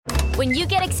When you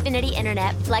get Xfinity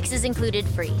Internet, Flex is included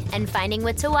free, and finding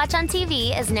what to watch on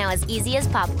TV is now as easy as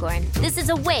popcorn. This is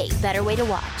a way better way to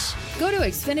watch. Go to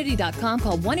Xfinity.com,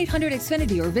 call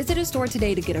 1-800-XFINITY or visit a store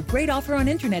today to get a great offer on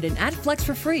internet and add Flex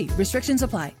for free. Restrictions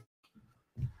apply.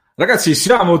 Ragazzi,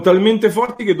 siamo talmente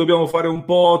forti che dobbiamo fare un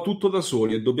po' tutto da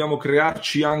soli e dobbiamo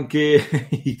crearci anche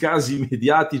i casi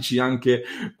mediatici anche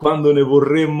quando ne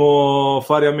vorremmo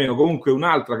fare a meno. Comunque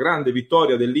un'altra grande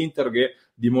vittoria dell'Inter che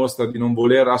dimostra di non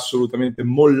voler assolutamente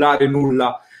mollare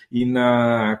nulla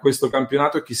in questo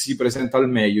campionato e che si presenta al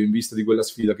meglio in vista di quella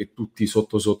sfida che tutti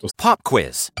sotto. Pop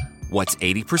quiz. What's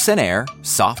 80% air,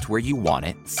 soft where you want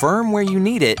it, firm where you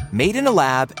need it, made in a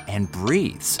lab, and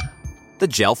breathes? The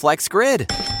GelFlex Grid.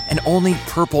 And only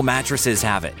Purple mattresses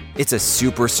have it. It's a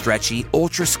super stretchy,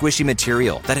 ultra squishy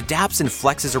material that adapts and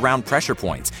flexes around pressure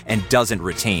points and doesn't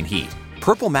retain heat.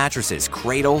 Purple mattresses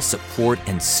cradle, support,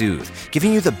 and soothe,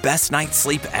 giving you the best night's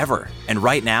sleep ever. And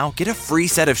right now, get a free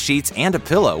set of sheets and a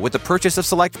pillow with the purchase of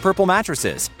select Purple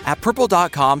mattresses at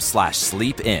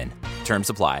purple.com/sleepin. Terms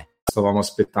apply. Stavamo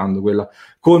aspettando quella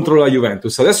contro la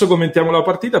Juventus. Adesso commentiamo la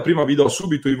partita. Prima vi do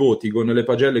subito i voti con le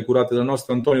pagelle curate dal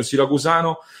nostro Antonio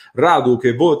Siracusano. Radu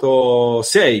che voto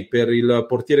 6 per il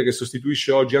portiere che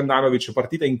sostituisce oggi Andanovic,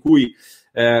 partita in cui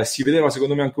si vedeva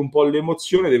secondo me anche un po'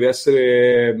 l'emozione, deve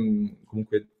essere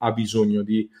comunque ha bisogno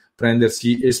di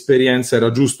prendersi esperienza,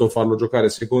 era giusto farlo giocare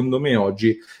secondo me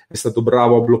oggi, è stato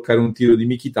bravo a bloccare un tiro di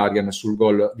Mkhitaryan, sul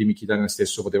gol di Mkhitaryan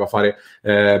stesso poteva fare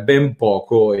ben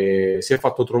poco e si è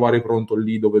fatto trovare pronto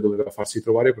lì dove doveva farsi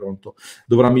trovare pronto,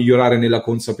 dovrà migliorare nella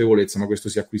consapevolezza, ma questo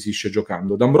si acquisisce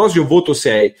giocando. D'Ambrosio voto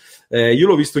 6, io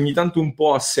l'ho visto ogni tanto un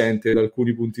po' assente da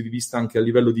alcuni punti di vista anche a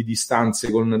livello di distanze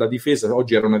con la difesa,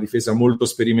 oggi era una difesa molto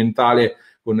sperimentale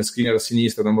con Skriniar a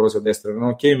sinistra, D'Ambrosio a destra,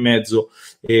 Ranocchia in mezzo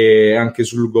e anche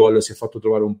sul gol si è fatto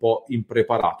trovare un po'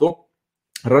 impreparato.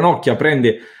 Ranocchia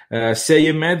prende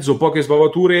 6,5, poche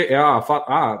sbavature e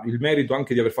ha il merito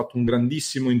anche di aver fatto un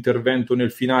grandissimo intervento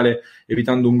nel finale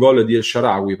evitando un gol di El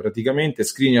Shaarawy praticamente.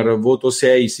 Skriniar voto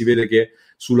 6, si vede che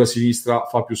sulla sinistra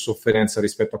fa più sofferenza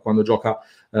rispetto a quando gioca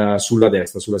sulla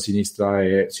destra, sulla sinistra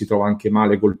e si trova anche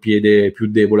male col piede più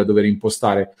debole a dover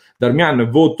impostare. Darmian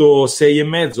voto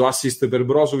 6,5, assist per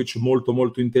Brozovic molto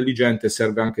molto intelligente,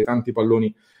 serve anche tanti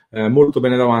palloni molto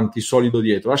bene davanti, solido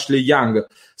dietro. Ashley Young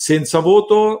senza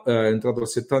voto, è entrato al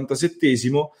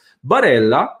 77esimo.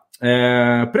 Barella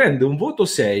prende un voto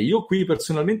 6, io qui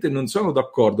personalmente non sono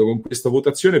d'accordo con questa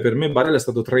votazione, per me Barella è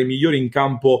stato tra i migliori in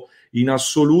campo in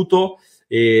assoluto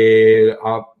e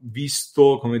ha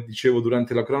visto, come dicevo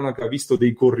durante la cronaca, ha visto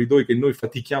dei corridoi che noi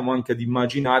fatichiamo anche ad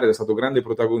immaginare, è stato grande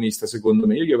protagonista secondo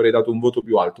me, io gli avrei dato un voto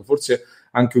più alto, forse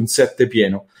anche un 7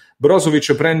 pieno.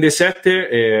 Brozovic prende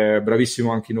 7,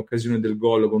 bravissimo anche in occasione del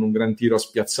gol con un gran tiro a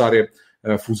spiazzare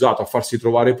Fusato, a farsi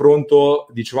trovare pronto.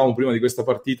 Dicevamo prima di questa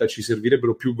partita ci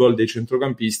servirebbero più gol dei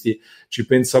centrocampisti, ci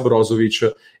pensa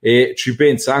Brozovic e ci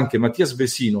pensa anche Mattias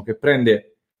Vecino che prende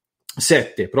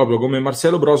 7, proprio come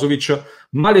Marcelo Brozovic.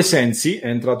 Male Sensi, è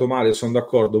entrato male, sono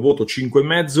d'accordo, voto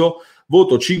 5,5,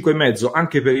 voto 5,5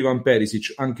 anche per Ivan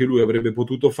Perisic, anche lui avrebbe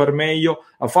potuto far meglio,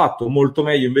 ha fatto molto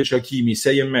meglio invece Hakimi,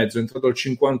 6,5, è entrato al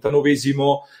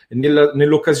 59esimo,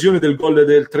 nell'occasione del gol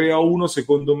del 3-1,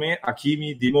 secondo me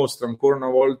Hakimi dimostra ancora una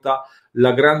volta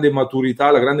la grande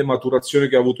maturità, la grande maturazione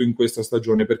che ha avuto in questa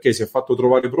stagione, perché si è fatto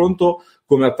trovare pronto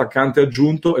come attaccante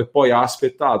aggiunto e poi ha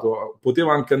aspettato,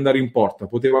 poteva anche andare in porta,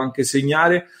 poteva anche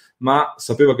segnare, ma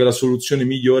sapeva che la soluzione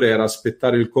migliore era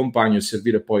aspettare il compagno e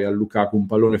servire poi a Lukaku un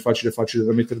pallone facile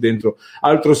da mettere dentro,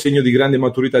 altro segno di grande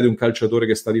maturità di un calciatore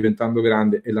che sta diventando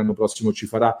grande e l'anno prossimo ci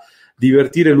farà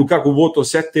divertire. Lukaku voto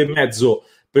 7,5,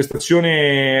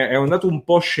 prestazione è andato un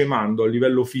po' scemando a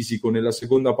livello fisico nella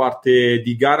seconda parte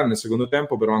di gara, nel secondo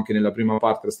tempo, però anche nella prima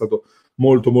parte è stato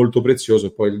molto molto prezioso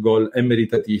e poi il gol è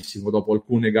meritatissimo dopo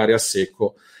alcune gare a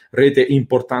secco. Rete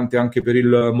importante anche per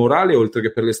il morale oltre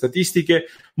che per le statistiche.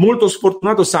 Molto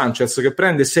sfortunato Sanchez che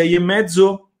prende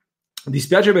 6,5,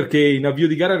 dispiace perché in avvio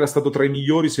di gara era stato tra i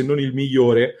migliori se non il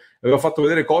migliore, aveva fatto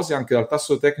vedere cose anche dal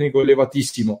tasso tecnico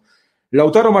elevatissimo.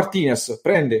 Lautaro Martinez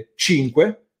prende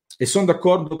 5 e sono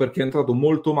d'accordo perché è entrato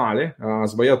molto male, ha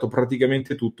sbagliato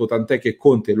praticamente tutto, tant'è che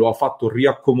Conte lo ha fatto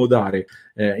riaccomodare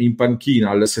in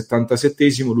panchina al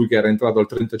 77esimo, lui che era entrato al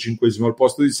 35esimo al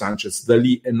posto di Sanchez. Da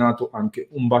lì è nato anche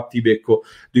un battibecco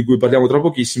di cui parliamo tra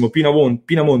pochissimo.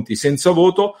 Pinamonti senza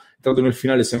voto, è entrato nel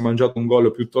finale, si è mangiato un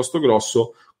gol piuttosto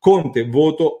grosso. Conte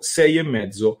voto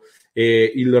 6,5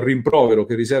 e il rimprovero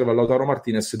che riserva a Lautaro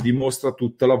Martinez dimostra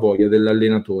tutta la voglia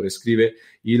dell'allenatore, scrive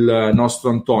il nostro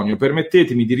Antonio.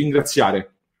 Permettetemi di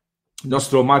ringraziare Il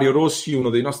nostro Mario Rossi, uno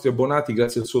dei nostri abbonati,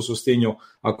 grazie al suo sostegno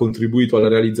ha contribuito alla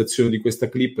realizzazione di questa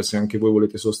clip. Se anche voi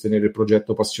volete sostenere il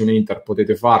progetto Passione Inter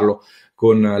potete farlo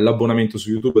con l'abbonamento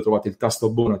su YouTube, trovate il tasto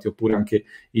abbonati oppure anche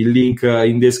il link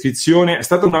in descrizione. È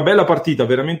stata una bella partita,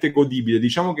 veramente godibile.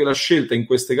 Diciamo che la scelta in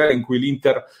queste gare in cui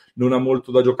l'Inter non ha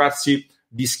molto da giocarsi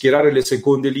di schierare le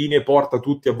seconde linee porta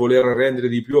tutti a voler rendere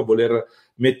di più, a voler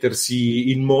mettersi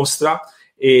in mostra,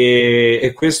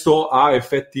 e questo ha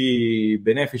effetti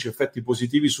benefici, effetti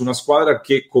positivi su una squadra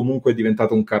che comunque è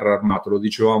diventata un carro armato. Lo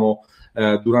dicevamo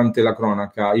durante la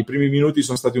cronaca. I primi minuti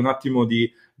sono stati un attimo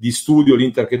di studio,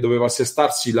 l'Inter che doveva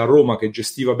assestarsi, la Roma che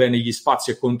gestiva bene gli spazi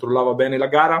e controllava bene la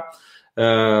gara.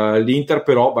 L'Inter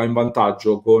però va in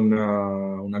vantaggio con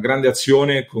una grande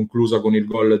azione conclusa con il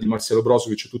gol di Marcelo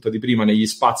Brozovic, tutta di prima. Negli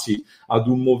spazi ad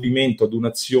un movimento, ad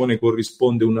un'azione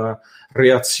corrisponde una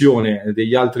reazione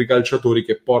degli altri calciatori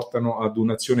che portano ad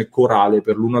un'azione corale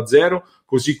per l'1-0,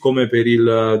 così come per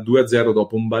il 2-0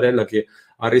 dopo un Barella che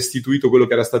ha restituito quello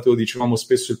che era stato, dicevamo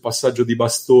spesso, il passaggio di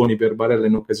bastoni per Barella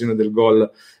in occasione del gol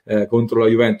contro la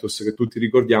Juventus, che tutti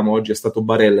ricordiamo. Oggi è stato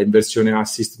Barella in versione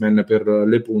assist man per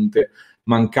le punte,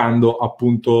 mancando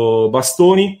appunto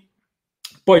bastoni.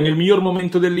 Poi nel miglior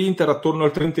momento dell'Inter, attorno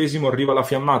al 30esimo, arriva la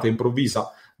fiammata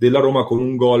improvvisa della Roma con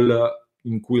un gol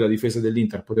in cui la difesa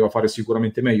dell'Inter poteva fare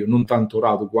sicuramente meglio, non tanto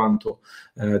Radu quanto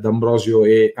D'Ambrosio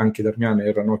e anche Darmian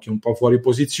erano anche un po' fuori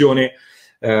posizione.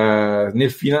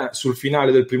 Sul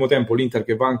finale del primo tempo l'Inter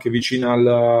che va anche vicino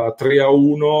al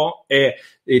 3-1 e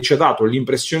ci ha dato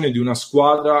l'impressione di una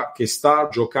squadra che sta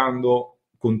giocando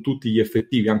con tutti gli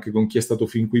effettivi, anche con chi è stato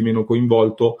fin qui meno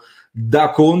coinvolto,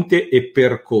 da Conte e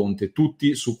per Conte,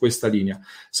 tutti su questa linea.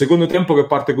 Secondo tempo che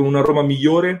parte con una Roma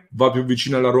migliore, va più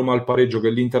vicino alla Roma al pareggio che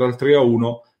l'Inter al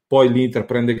 3-1, poi l'Inter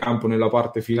prende campo nella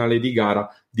parte finale di gara,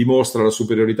 dimostra la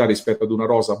superiorità rispetto ad una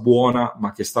rosa buona,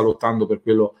 ma che sta lottando per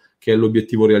quello che è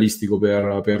l'obiettivo realistico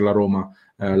per la Roma,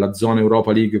 la zona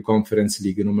Europa League, Conference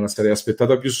League, non me la sarei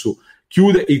aspettata più su.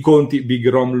 Chiude i conti Big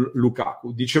Rom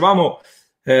Lukaku. Dicevamo,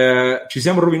 ci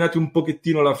siamo rovinati un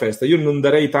pochettino la festa. Io non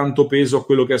darei tanto peso a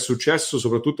quello che è successo,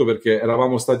 soprattutto perché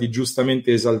eravamo stati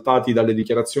giustamente esaltati dalle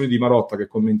dichiarazioni di Marotta, che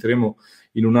commenteremo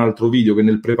in un altro video, che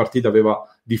nel pre-partita aveva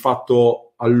di fatto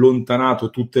allontanato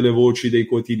tutte le voci dei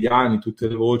quotidiani, tutte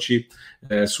le voci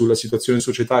sulla situazione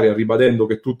societaria, ribadendo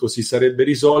che tutto si sarebbe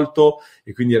risolto,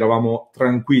 e quindi eravamo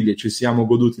tranquilli e ci siamo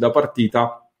goduti la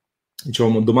partita.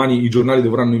 Diciamo, domani i giornali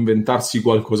dovranno inventarsi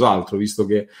qualcos'altro, visto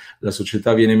che la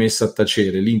società viene messa a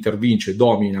tacere, l'Inter vince,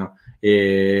 domina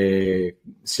e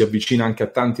si avvicina anche a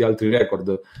tanti altri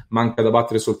record. Manca da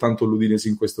battere soltanto l'Udinese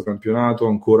in questo campionato,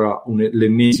 ancora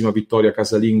l'ennesima vittoria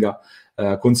casalinga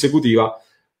consecutiva.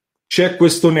 C'è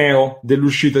questo neo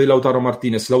dell'uscita di Lautaro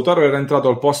Martinez. Lautaro era entrato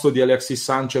al posto di Alexis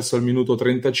Sanchez al minuto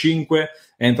 35,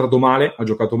 è entrato male, ha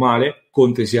giocato male,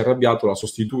 Conte si è arrabbiato, l'ha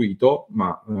sostituito,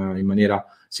 ma in maniera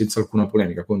senza alcuna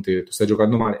polemica. Conte ha detto: stai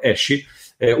giocando male, esci.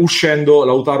 Uscendo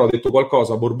Lautaro ha detto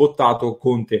qualcosa, ha borbottato,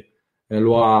 Conte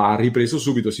lo ha ripreso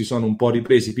subito, si sono un po'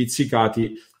 ripresi,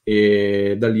 pizzicati,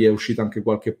 e da lì è uscita anche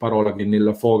qualche parola che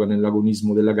nella foga,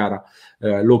 nell'agonismo della gara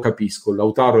lo capisco.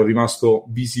 Lautaro è rimasto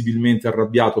visibilmente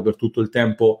arrabbiato per tutto il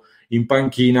tempo in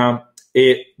panchina,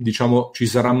 e diciamo ci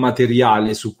sarà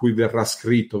materiale su cui verrà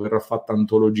scritto, verrà fatta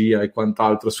antologia e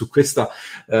quant'altro su questa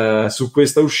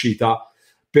uscita.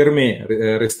 Per me,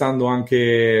 restando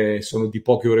anche, sono di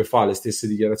poche ore fa le stesse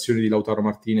dichiarazioni di Lautaro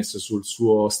Martinez sul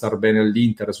suo star bene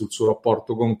all'Inter, sul suo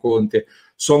rapporto con Conte,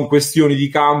 sono questioni di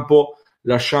campo,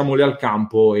 lasciamole al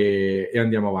campo e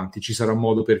andiamo avanti, ci sarà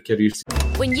modo per chiarirsi.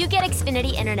 When you get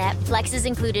Xfinity Internet, Flex is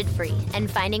included free, and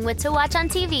finding what to watch on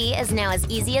TV is now as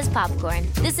easy as popcorn.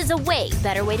 This is a way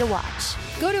better way to watch.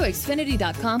 Go to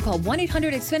Xfinity.com, call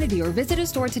 1-800-XFINITY, or visit a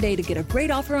store today to get a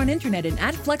great offer on internet and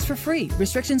add Flex for free.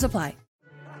 Restrictions apply.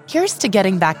 Here's to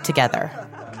getting back together,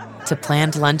 to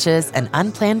planned lunches and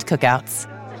unplanned cookouts,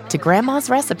 to grandma's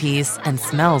recipes and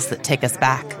smells that take us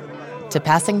back, to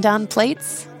passing down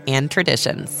plates and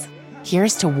traditions.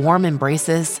 Here's to warm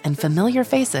embraces and familiar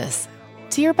faces,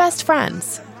 to your best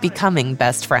friends becoming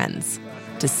best friends,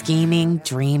 to scheming,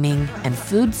 dreaming, and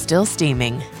food still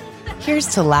steaming. Here's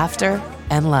to laughter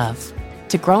and love,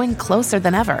 to growing closer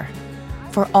than ever.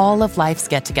 For all of life's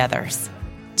get-togethers,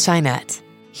 Chinette,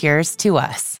 here's to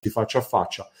us. Di faccia a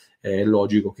faccia, è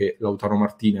logico che Lautaro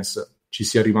Martinez ci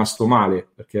sia rimasto male,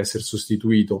 perché essere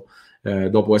sostituito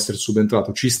dopo essere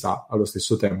subentrato ci sta. Allo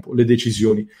stesso tempo le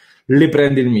decisioni le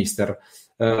prende il mister.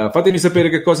 Fatemi sapere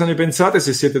che cosa ne pensate,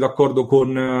 se siete d'accordo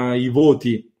con i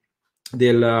voti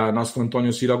del nostro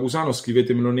Antonio Siracusano,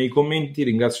 scrivetemelo nei commenti.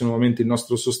 Ringrazio nuovamente il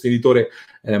nostro sostenitore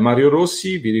Mario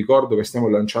Rossi. Vi ricordo che stiamo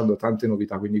lanciando tante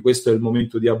novità, quindi questo è il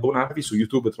momento di abbonarvi. Su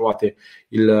YouTube trovate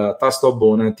il tasto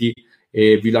abbonati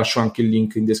e vi lascio anche il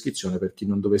link in descrizione per chi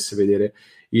non dovesse vedere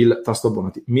il tasto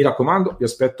abbonati. Mi raccomando, vi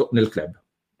aspetto nel club.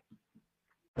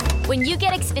 When you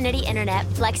get Xfinity Internet,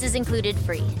 Flex is included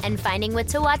free, and finding what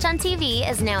to watch on TV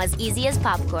is now as easy as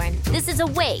popcorn. This is a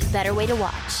way better way to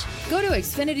watch. Go to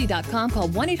Xfinity.com, call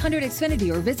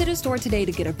 1-800-XFINITY, or visit a store today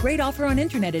to get a great offer on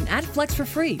internet and add Flex for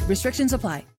free. Restrictions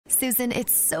apply. Susan,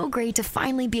 it's so great to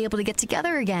finally be able to get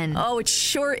together again. Oh, it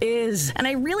sure is. And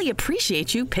I really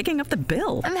appreciate you picking up the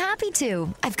bill. I'm happy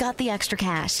to. I've got the extra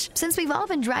cash. Since we've all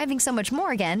been driving so much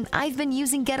more again, I've been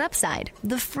using Get Upside,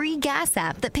 the free gas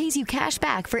app that pays you cash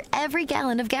back for every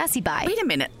gallon of gas you buy. Wait a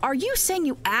minute. Are you saying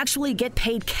you actually get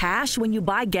paid cash when you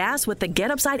buy gas with the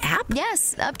Get Upside app?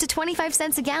 Yes, up to 25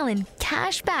 cents a gallon.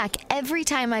 Cash back every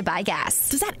time I buy gas.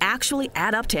 Does that actually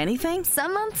add up to anything?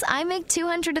 Some months I make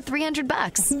 $200 to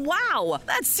 $300. Wow,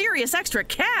 that's serious extra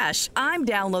cash. I'm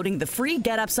downloading the free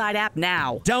Get Upside app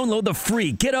now. Download the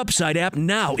free Get Upside app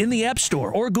now in the App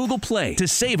Store or Google Play to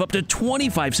save up to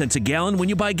 25 cents a gallon when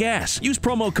you buy gas. Use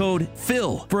promo code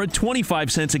PHIL for a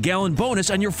 25 cents a gallon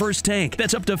bonus on your first tank.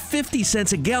 That's up to 50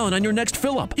 cents a gallon on your next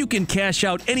fill-up. You can cash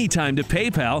out anytime to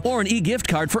PayPal or an e-gift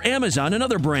card for Amazon and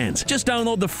other brands. Just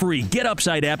download the free Get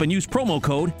Upside app and use promo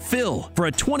code PHIL for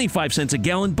a 25 cents a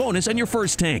gallon bonus on your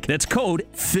first tank. That's code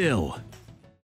PHIL.